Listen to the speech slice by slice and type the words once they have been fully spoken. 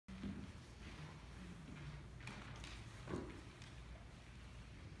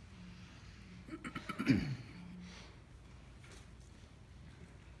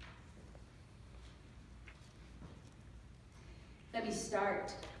Let me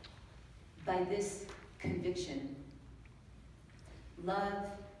start by this conviction. Love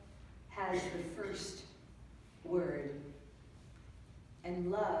has the first word,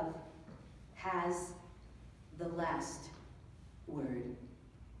 and love has the last word.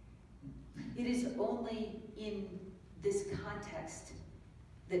 It is only in this context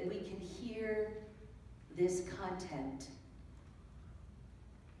that we can hear this content.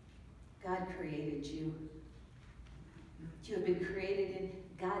 God created you. You have been created in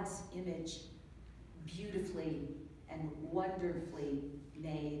God's image, beautifully and wonderfully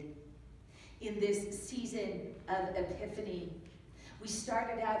made. In this season of Epiphany, we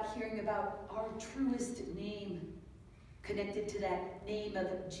started out hearing about our truest name, connected to that name of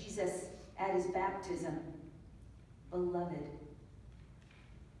Jesus at his baptism, beloved.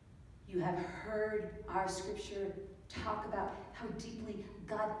 You have heard our scripture talk about how deeply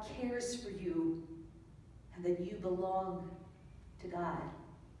God cares for you and that you belong to God.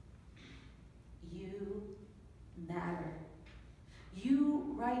 You matter.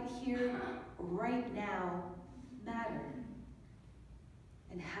 You right here, right now, matter.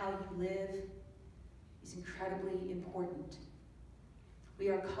 And how you live is incredibly important. We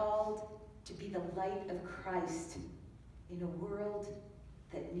are called to be the light of Christ in a world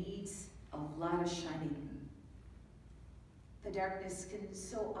that needs a lot of shining. The darkness can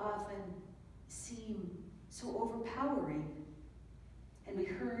so often seem so overpowering. And we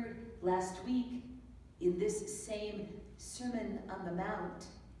heard last week in this same Sermon on the Mount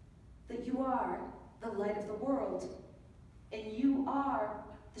that you are the light of the world, and you are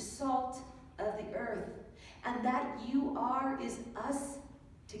the salt of the earth, and that you are is us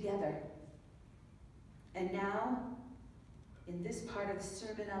together. And now, in this part of the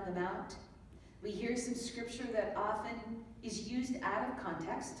Sermon on the Mount, we hear some scripture that often is used out of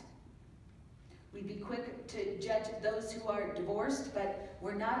context. We'd be quick to judge those who are divorced, but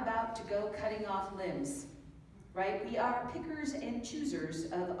we're not about to go cutting off limbs, right? We are pickers and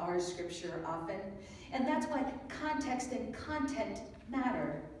choosers of our scripture often, and that's why context and content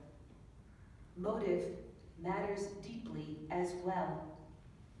matter. Motive matters deeply as well.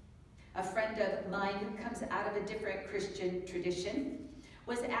 A friend of mine who comes out of a different Christian tradition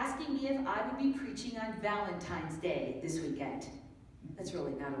was asking me if I would be preaching on Valentine's Day this weekend. That's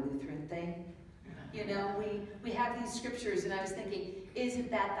really not a Lutheran thing. You know, we have these scriptures, and I was thinking,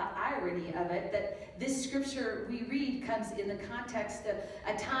 isn't that the irony of it, that this scripture we read comes in the context of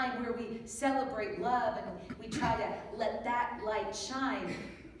a time where we celebrate love and we try to let that light shine.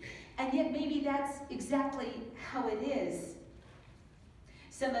 And yet maybe that's exactly how it is.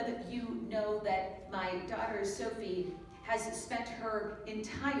 Some of you know that my daughter Sophie has spent her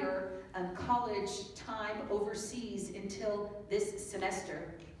entire college time overseas until this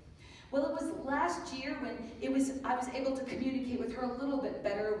semester. Well, it was last year when I was able to communicate with her a little bit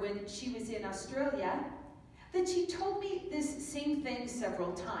better when she was in Australia, that she told me this same thing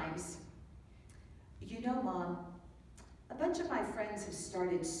several times. You know, Mom, a bunch of my friends have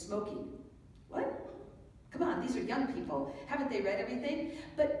started smoking. What? Come on, these are young people. Haven't they read everything?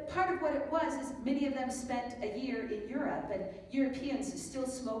 But part of what it was is many of them spent a year in Europe, and Europeans still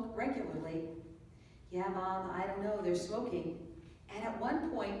smoke regularly. Yeah, Mom, I don't know, they're smoking. And at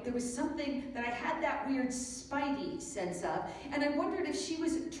one point, there was something that I had that weird spidey sense of, and I wondered if she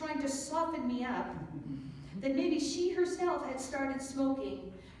was trying to soften me up, that maybe she herself had started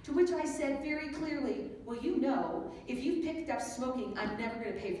smoking, to which I said very clearly, well, you know, if you've picked up smoking, I'm never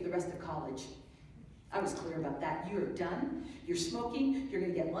going to pay for the rest of college. I was clear about that. You're done. You're smoking. You're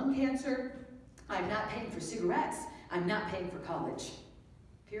going to get lung cancer. I'm not paying for cigarettes. I'm not paying for college.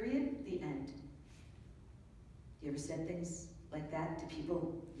 Period. The end. You ever said things like that to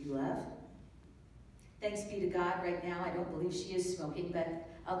people you love? Thanks be to God, right now, I don't believe she is smoking, but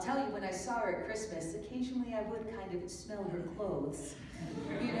I'll tell you, when I saw her at Christmas, occasionally I would kind of smell her clothes.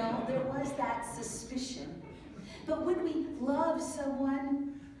 You know, there was that suspicion. But when we love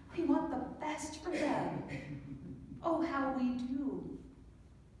someone, we want the best for them. Oh, how we do.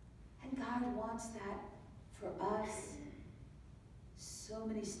 And God wants that for us so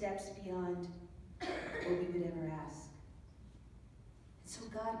many steps beyond what we would ever ask. And so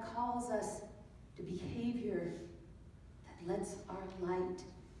God calls us to behavior that lets our light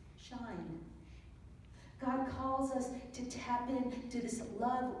shine. God calls us to tap into this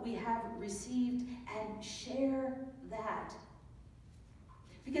love we have received and share that.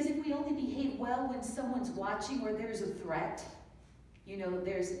 Because if we only behave well when someone's watching or there's a threat, you know,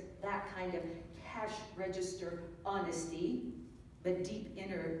 there's that kind of cash register honesty, but deep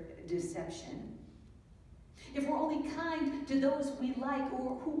inner deception. If we're only kind to those we like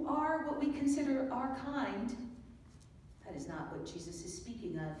or who are what we consider our kind, That is not what Jesus is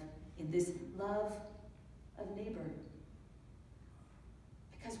speaking of in this love of neighbor.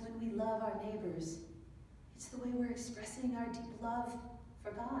 Because when we love our neighbors, it's the way we're expressing our deep love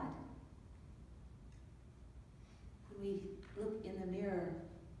for God. When we look in the mirror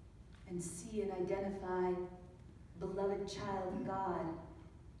and see and identify beloved child of God,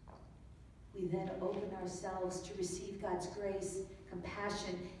 we then open ourselves to receive God's grace,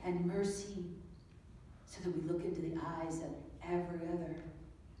 compassion, and mercy, so that we look into the eyes of every other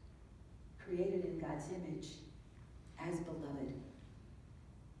created in God's image as beloved.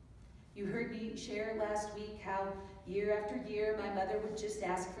 You heard me share last week how year after year my mother would just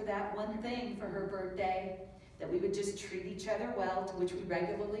ask for that one thing for her birthday, that we would just treat each other well, to which we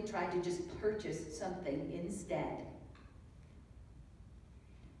regularly tried to just purchase something instead.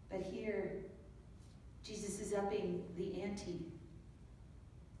 But here, Jesus is upping the ante.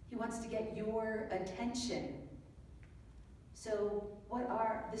 He wants to get your attention. So what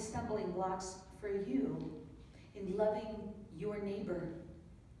are the stumbling blocks for you in loving your neighbor?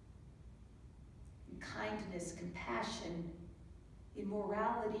 In kindness, compassion, in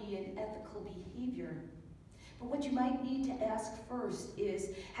morality and ethical behavior. But what you might need to ask first is,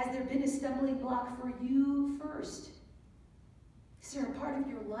 has there been a stumbling block for you first? Is there a part of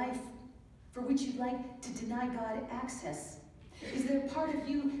your life for which you'd like to deny God access? Is there a part of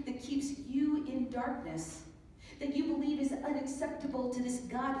you that keeps you in darkness, that you believe is unacceptable to this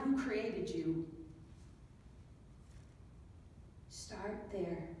God who created you? Start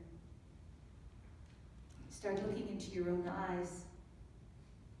there. Start looking into your own eyes,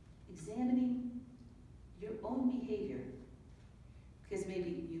 examining your own behavior. Because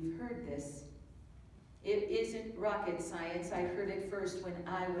maybe you've heard this. It isn't rocket science. I heard it first when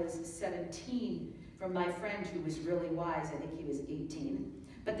I was 17 from my friend who was really wise. I think he was 18.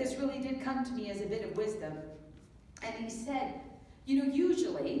 But this really did come to me as a bit of wisdom. And he said, you know,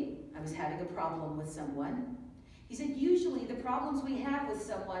 usually, I was having a problem with someone. He said, usually the problems we have with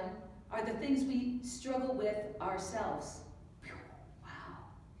someone are the things we struggle with ourselves. Wow.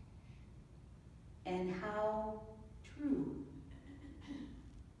 And how true.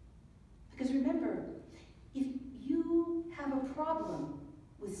 Because remember, if you have a problem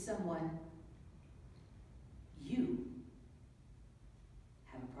with someone, you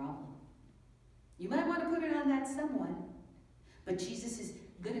have a problem. You might want to put it on that someone, but Jesus is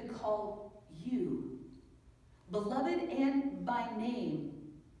going to call you, beloved and by name,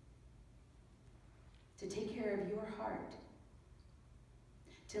 to take care of your heart,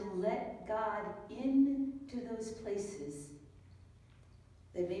 to let God into those places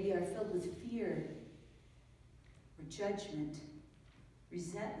that maybe are filled with fear or judgment,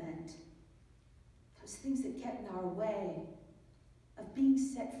 resentment, those things that get in our way of being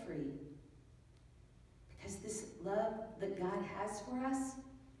set free. Because this love that God has for us,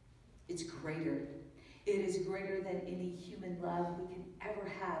 it's greater. It is greater than any human love we can ever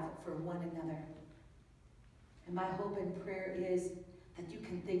have for one another. And my hope and prayer is that you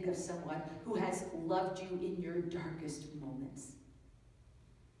can think of someone who has loved you in your darkest moments.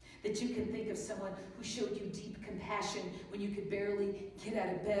 That you can think of someone who showed you deep compassion when you could barely get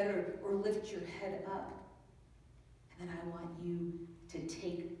out of bed or lift your head up. And then I want you to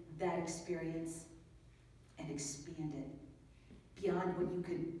take that experience and expand it beyond what you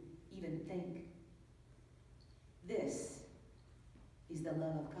could even think. This is the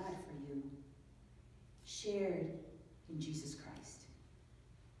love of God for you, shared in Jesus Christ.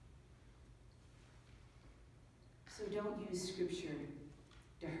 So don't use Scripture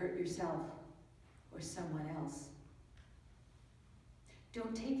to hurt yourself or someone else.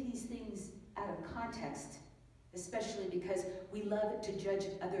 Don't take these things out of context, especially because we love to judge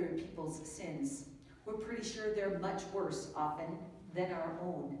other people's sins. We're pretty sure they're much worse often than our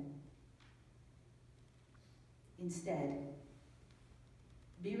own. Instead,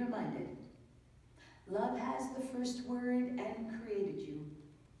 be reminded, love has the first word and created you.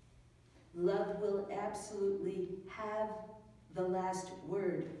 Love will absolutely have the last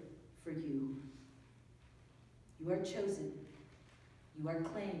word for you. You are chosen, you are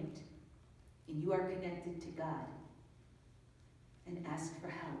claimed, and you are connected to God. And ask for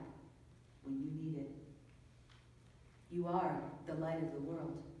help when you need it. You are the light of the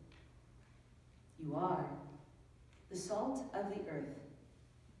world. You are the salt of the earth.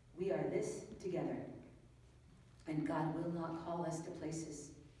 We are this together. And God will not call us to places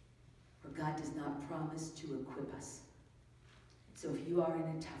where God does not promise to equip us. So if you are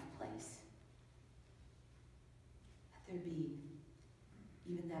in a tough place, let there be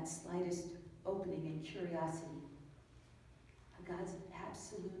even that slightest opening and curiosity of God's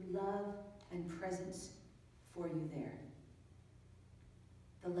absolute love and presence for you there.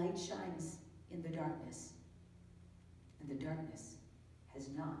 light shines in the darkness, and the darkness has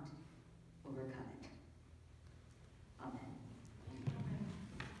not overcome it.